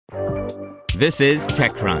This is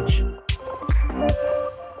TechCrunch.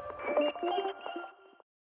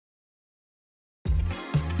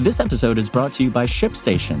 This episode is brought to you by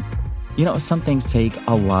ShipStation. You know, some things take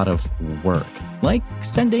a lot of work, like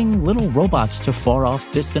sending little robots to far-off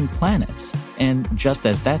distant planets. And just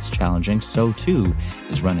as that's challenging, so too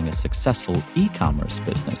is running a successful e-commerce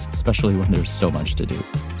business, especially when there's so much to do.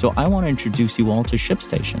 So I want to introduce you all to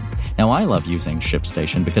ShipStation. Now, I love using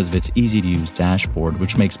ShipStation because of its easy-to-use dashboard,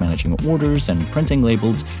 which makes managing orders and printing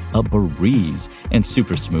labels a breeze and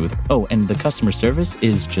super smooth. Oh, and the customer service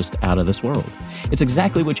is just out of this world. It's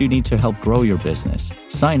exactly what you need to help grow your business.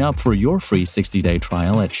 Sign up for your free 60-day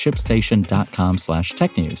trial at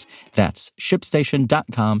shipstation.com/technews. That's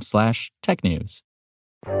shipstation.com/technews.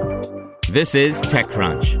 This is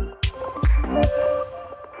TechCrunch.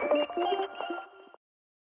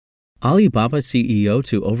 Alibaba CEO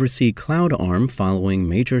to oversee cloud arm following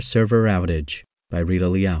major server outage by Rita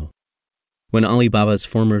Liao. When Alibaba's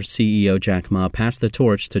former CEO Jack Ma passed the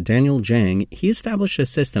torch to Daniel Zhang, he established a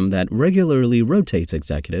system that regularly rotates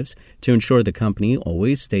executives to ensure the company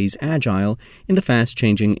always stays agile in the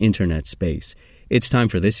fast-changing internet space. It's time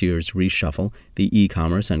for this year's reshuffle. The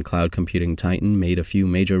e-commerce and cloud computing titan made a few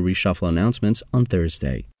major reshuffle announcements on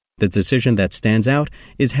Thursday. The decision that stands out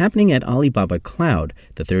is happening at Alibaba Cloud,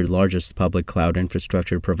 the third largest public cloud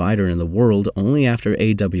infrastructure provider in the world, only after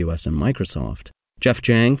AWS and Microsoft. Jeff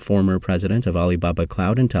Zhang, former president of Alibaba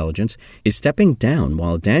Cloud Intelligence, is stepping down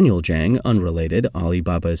while Daniel Zhang, unrelated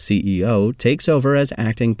Alibaba CEO, takes over as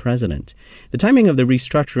acting president. The timing of the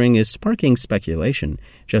restructuring is sparking speculation.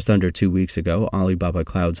 Just under 2 weeks ago, Alibaba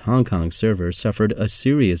Cloud's Hong Kong server suffered a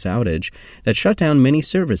serious outage that shut down many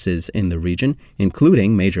services in the region,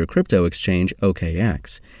 including major crypto exchange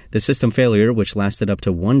OKX. The system failure, which lasted up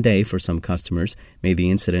to 1 day for some customers, made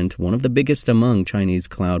the incident one of the biggest among Chinese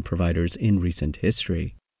cloud providers in recent history.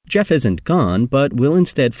 Jeff isn't gone, but will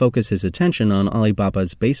instead focus his attention on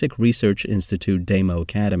Alibaba's basic research institute Demo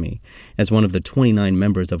Academy. As one of the 29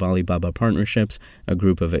 members of Alibaba Partnerships, a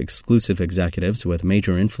group of exclusive executives with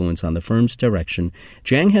major influence on the firm's direction,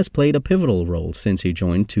 Zhang has played a pivotal role since he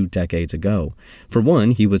joined 2 decades ago. For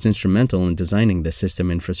one, he was instrumental in designing the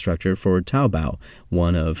system infrastructure for Taobao,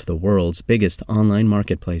 one of the world's biggest online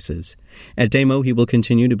marketplaces. At Demo, he will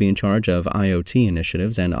continue to be in charge of IoT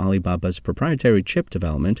initiatives and Alibaba's proprietary chip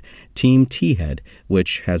development, Team T-Head,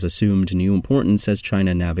 which has assumed new importance as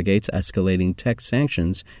China navigates escalating tech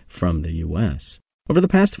sanctions from the U.S. Over the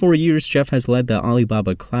past 4 years, Jeff has led the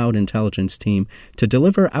Alibaba Cloud Intelligence team to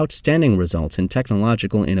deliver outstanding results in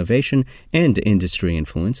technological innovation and industry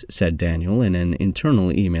influence, said Daniel in an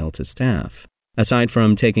internal email to staff. Aside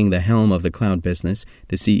from taking the helm of the cloud business,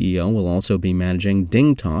 the CEO will also be managing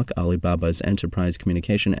DingTalk, Alibaba's enterprise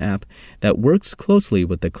communication app that works closely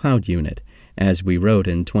with the cloud unit. As we wrote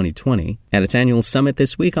in 2020, at its annual summit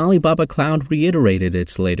this week, Alibaba Cloud reiterated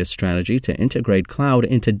its latest strategy to integrate cloud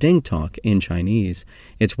into DingTalk in Chinese,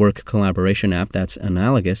 its work collaboration app that's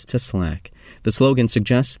analogous to Slack. The slogan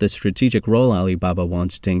suggests the strategic role Alibaba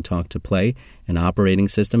wants DingTalk to play, an operating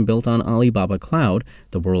system built on Alibaba Cloud,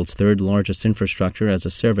 the world's third largest infrastructure as a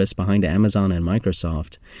service behind Amazon and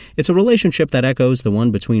Microsoft. It's a relationship that echoes the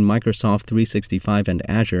one between Microsoft 365 and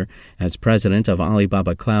Azure, as president of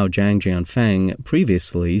Alibaba Cloud Zhang Jianfeng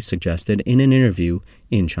previously suggested in an interview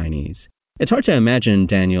in Chinese. It's hard to imagine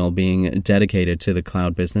Daniel being dedicated to the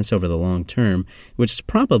cloud business over the long term, which is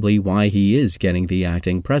probably why he is getting the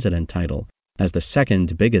acting president title. As the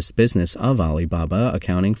second biggest business of Alibaba,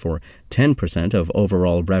 accounting for 10% of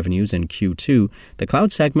overall revenues in Q2, the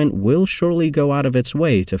cloud segment will surely go out of its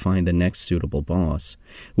way to find the next suitable boss.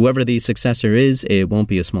 Whoever the successor is, it won't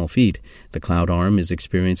be a small feat. The cloud arm is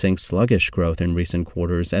experiencing sluggish growth in recent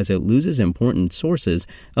quarters as it loses important sources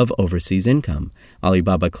of overseas income.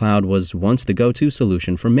 Alibaba Cloud was once the go-to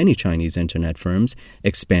solution for many Chinese internet firms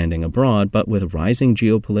expanding abroad, but with rising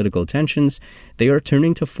geopolitical tensions, they are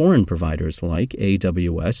turning to foreign providers like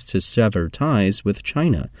AWS to sever ties with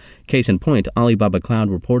China. Case in point, Alibaba Cloud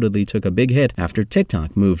reportedly took a big hit after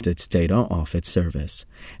TikTok moved its data off its service.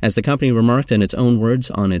 As the company remarked in its own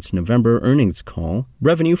words on its November earnings call,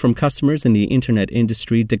 revenue from customers in the internet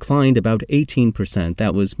industry declined about 18%.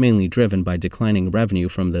 That was mainly driven by declining revenue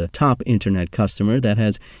from the top internet customer that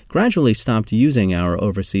has gradually stopped using our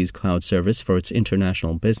overseas cloud service for its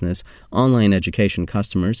international business, online education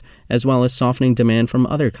customers, as well as softening demand from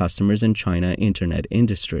other customers in China internet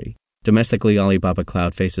industry. Domestically, Alibaba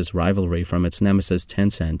Cloud faces rivalry from its nemesis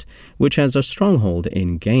Tencent, which has a stronghold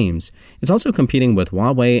in games. It's also competing with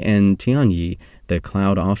Huawei and Tianyi, the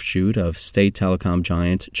cloud offshoot of state telecom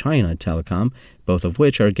giant China Telecom, both of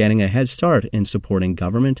which are getting a head start in supporting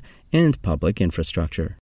government and public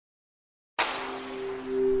infrastructure.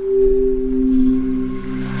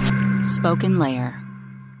 spoken layer.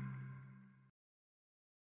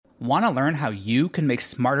 Want to learn how you can make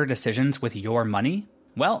smarter decisions with your money?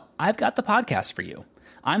 Well, I've got the podcast for you.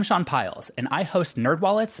 I'm Sean Piles, and I host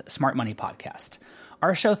NerdWallet's Smart Money Podcast.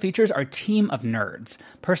 Our show features our team of nerds,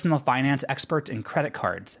 personal finance experts in credit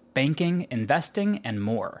cards, banking, investing, and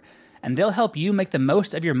more. And they'll help you make the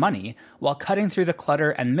most of your money while cutting through the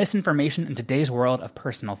clutter and misinformation in today's world of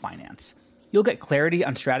personal finance. You'll get clarity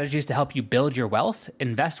on strategies to help you build your wealth,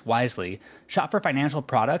 invest wisely, shop for financial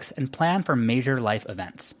products, and plan for major life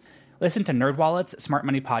events. Listen to NerdWallet's Smart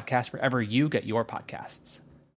Money Podcast wherever you get your podcasts.